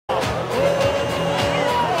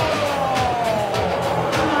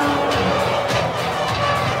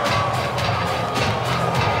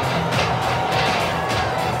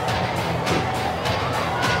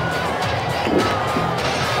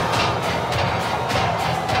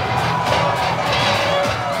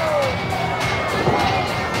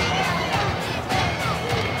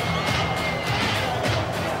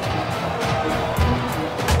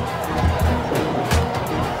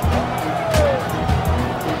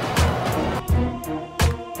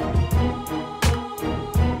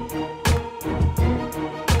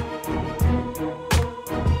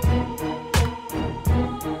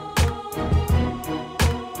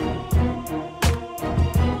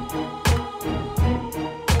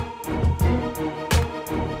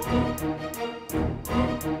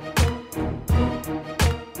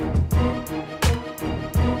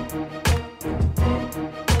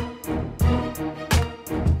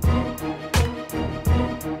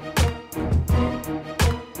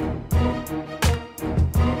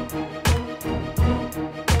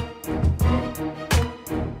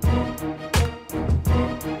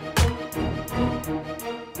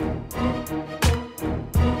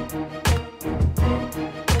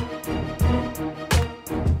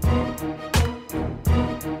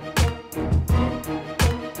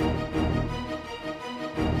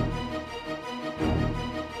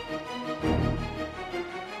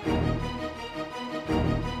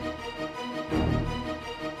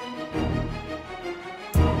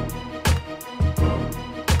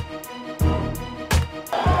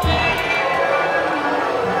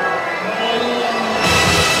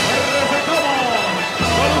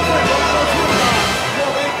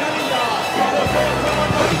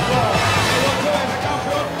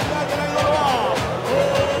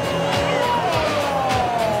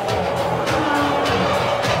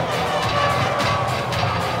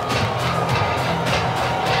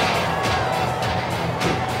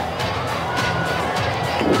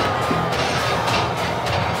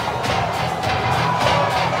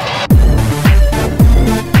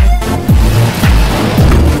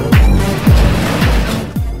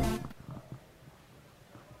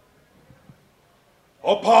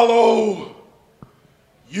Apollo,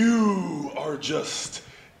 you are just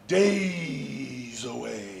days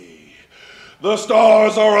away. The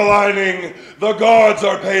stars are aligning. The gods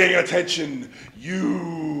are paying attention.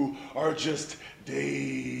 You are just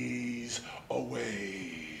days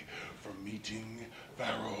away from meeting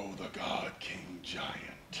Pharaoh, the God King Giant.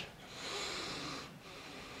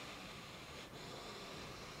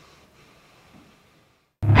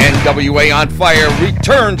 NWA on Fire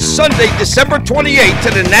returns Sunday, December 28th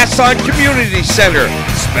to the Nassau Community Center.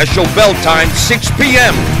 Special bell time, 6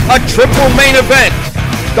 p.m. A triple main event.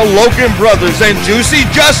 The Logan Brothers and Juicy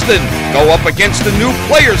Justin go up against the New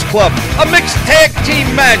Players Club. A mixed tag team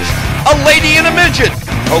match. A lady and a midget.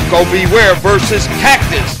 Coco Beware versus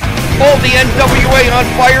Cactus. All the NWA on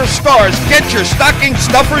Fire stars. Get your stocking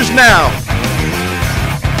stuffers now.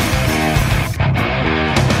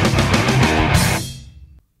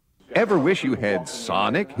 Ever wish you had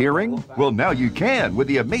sonic hearing? Well, now you can with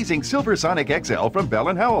the amazing Silver Sonic XL from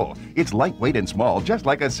Bell & Howell. It's lightweight and small, just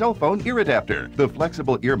like a cell phone ear adapter. The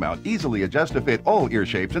flexible ear mount easily adjusts to fit all ear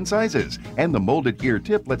shapes and sizes. And the molded ear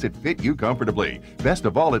tip lets it fit you comfortably. Best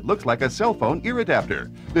of all, it looks like a cell phone ear adapter.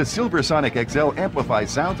 The Silver Sonic XL amplifies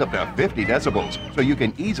sounds up to 50 decibels, so you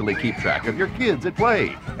can easily keep track of your kids at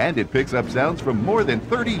play. And it picks up sounds from more than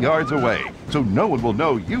 30 yards away, so no one will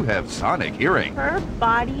know you have sonic hearing. Her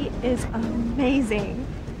body is amazing.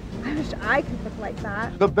 I wish I could look like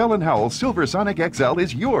that. The Bell & Howell Silver Sonic XL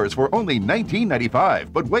is yours for only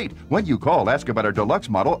 $19.95. But wait, when you call, ask about our deluxe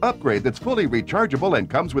model upgrade that's fully rechargeable and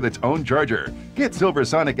comes with its own charger. Get Silver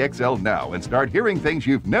Sonic XL now and start hearing things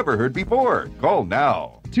you've never heard before. Call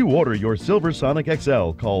now. To order your Silver Sonic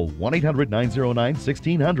XL, call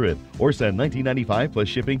 1-800-909-1600 or send $19.95 plus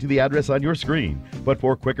shipping to the address on your screen. But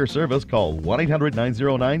for quicker service, call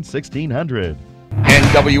 1-800-909-1600.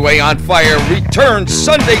 NWA on Fire returns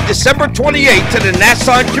Sunday, December 28th to the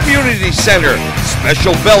Nassau Community Center.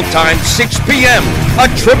 Special bell time, 6 p.m. A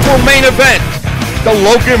triple main event. The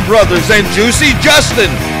Logan Brothers and Juicy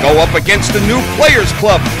Justin go up against the New Players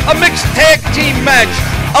Club. A mixed tag team match.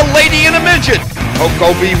 A lady and a midget.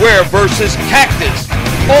 Coco Beware versus Cactus.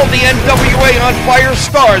 All the NWA on Fire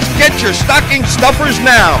stars. Get your stocking stuffers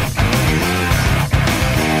now.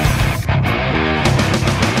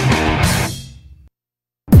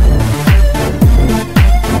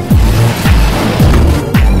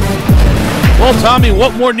 Well, Tommy,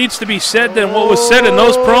 what more needs to be said than what was said in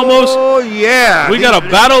those promos? Oh, yeah. We got a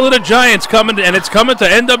battle of the giants coming, and it's coming to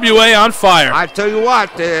NWA on Fire. I tell you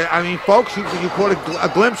what, I mean, folks, you caught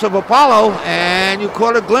a glimpse of Apollo, and you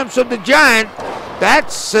caught a glimpse of the giant.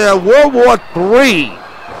 That's World War III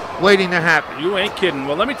waiting to happen. You ain't kidding.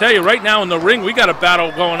 Well, let me tell you, right now in the ring, we got a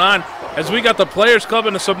battle going on as we got the Players Club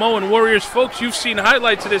and the Samoan Warriors. Folks, you've seen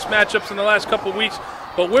highlights of this matchups in the last couple weeks.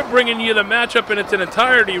 But we're bringing you the matchup in its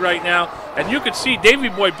entirety right now. And you can see Davey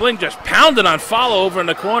Boy Bling just pounding on Follow over in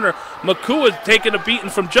the corner. Makua taking a beating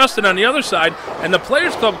from Justin on the other side. And the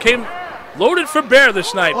Players Club came loaded for bear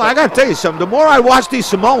this night. Well, I got to tell you something. The more I watch these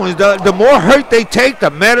Samoans, the more hurt they take, the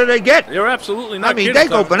madder they get. They're absolutely not kidding. They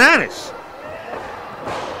go bananas.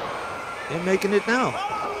 They're making it now.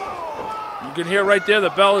 You can hear right there the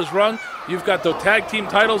bell is rung. You've got the tag team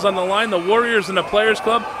titles on the line, the Warriors and the Players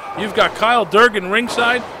Club. You've got Kyle Durgan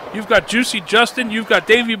ringside. You've got Juicy Justin. You've got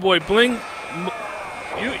Davey Boy Bling.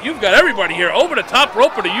 You've got everybody here. Over the top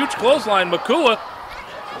rope with a huge clothesline. Makua.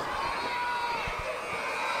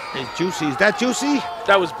 Hey, Juicy. Is that Juicy?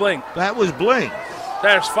 That was Bling. That was Bling.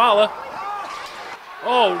 There's Fala.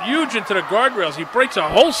 Oh, huge into the guardrails. He breaks a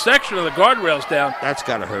whole section of the guardrails down. That's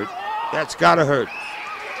got to hurt. That's got to hurt.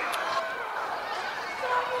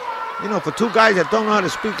 You know, for two guys that don't know how to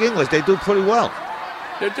speak English, they do pretty well.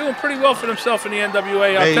 They're doing pretty well for themselves in the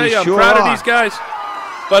NWA. I'll They tell you, I'm sure proud are. of these guys.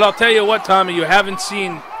 But I'll tell you what, Tommy, you haven't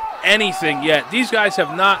seen anything yet. These guys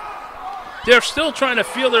have not. They're still trying to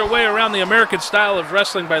feel their way around the American style of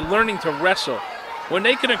wrestling by learning to wrestle. When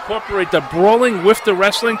they can incorporate the brawling with the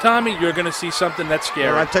wrestling, Tommy, you're going to see something that's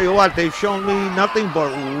scary. Well, I tell you what, they've shown me nothing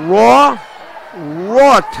but raw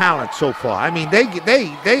talent so far. I mean, they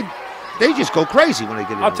just go crazy when they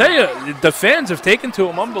get in. I'll tell you, the fans have taken to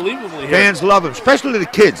them unbelievably here. Fans love them, especially the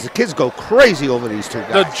kids. The kids go crazy over these two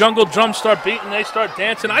guys. The jungle drums start beating, they start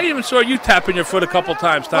dancing. I even saw you tapping your foot a couple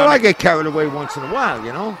times, Tommy. Well, I get carried away once in a while,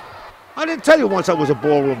 you know. I didn't tell you once I was a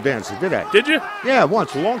ballroom dancer, did I? Did you? Yeah,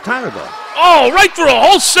 once, a long time ago. Oh, right through a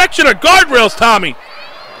whole section of guardrails, Tommy.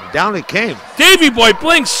 Down it came. Davey Boy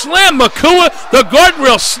Bling slammed Makua. The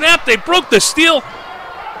guardrail snapped. They broke the steel.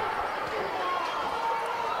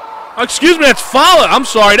 Excuse me, that's Fala. I'm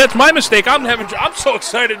sorry, that's my mistake. I'm so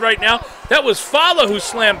excited right now. That was Fala who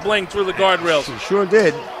slammed Bling through the guardrails. He sure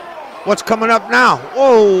did. What's coming up now?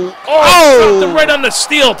 Whoa. Oh! Dropped him right on the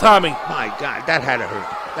steel, Tommy. My God, that had to hurt.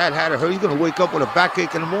 That had to hurt. He's going to wake up with a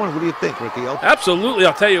backache in the morning. What do you think, Ricky? Absolutely.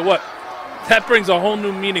 I'll tell you what. That brings a whole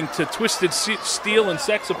new meaning to Twisted Steel and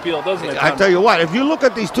sex appeal, doesn't it, Tommy? I tell you what, if you look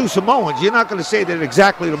at these two Samoans, you're not going to say they're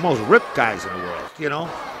exactly the most ripped guys in the world, you know?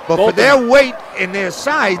 But for their weight and their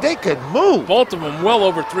size, they can move. Both of them well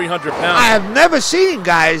over 300 pounds. I have never seen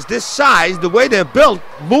guys this size, the way they're built,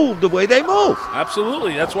 move the way they move.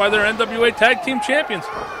 Absolutely. That's why they're NWA Tag Team Champions.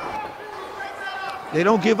 They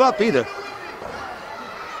don't give up either.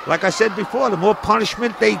 Like I said before, the more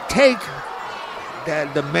punishment they take,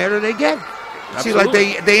 the better they get. See, like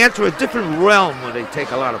they enter a different realm when they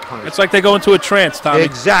take a lot of punishment. It's like they go into a trance, Tommy.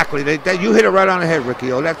 Exactly. You hit it right on the head, Ricky.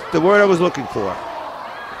 That's the word I was looking for.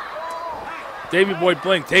 Davey Boy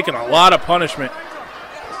Bling taking a lot of punishment.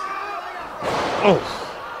 Oh.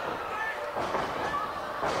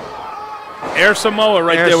 Air Samoa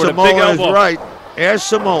right there with a big elbow. Is right. Air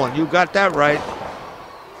Samoan. You got that right.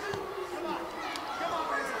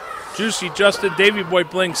 Juicy Justin, Davey Boy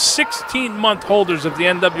Bling, 16-month holders of the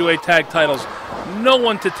NWA tag titles. No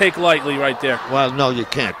one to take lightly right there. Well, no, you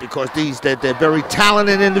can't, because they're very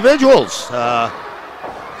talented individuals.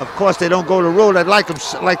 Of course, they don't go the road I'd like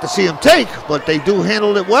to see them take, but they do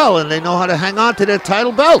handle it well, and they know how to hang on to their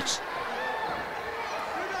title belts.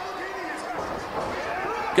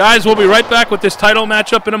 Guys, we'll be right back with this title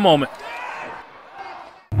matchup in a moment.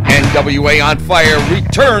 NWA on Fire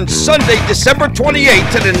returns Sunday, December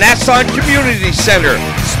 28th to the Nassau Community Center.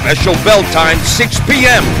 Special bell time, 6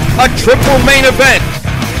 p.m. A triple main event.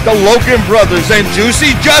 The Logan Brothers and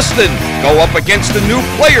Juicy Justin go up against the New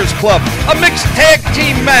Players Club, a mixed tag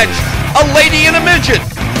team match, a lady and a midget.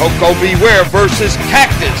 Coco Beware versus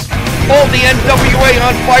Cactus. All the NWA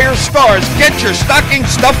on Fire stars, get your stocking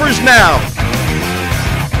stuffers now.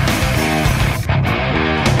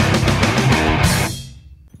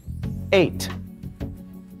 Eight.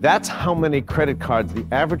 That's how many credit cards the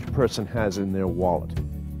average person has in their wallet.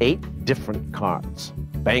 8 different cards.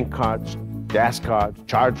 Bank cards, gas cards,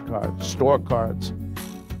 charge cards, store cards.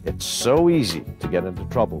 It's so easy to get into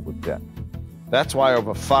trouble with debt. That's why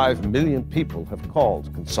over 5 million people have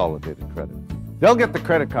called Consolidated Credit. They'll get the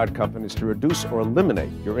credit card companies to reduce or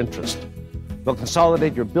eliminate your interest. They'll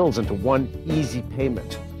consolidate your bills into one easy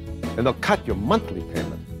payment. And they'll cut your monthly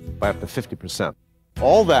payment by up to 50%.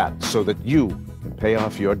 All that so that you can pay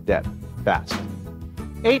off your debt fast.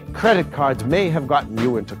 8 credit cards may have gotten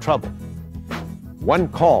you into trouble. One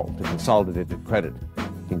call to Consolidated Credit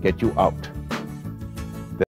can get you out.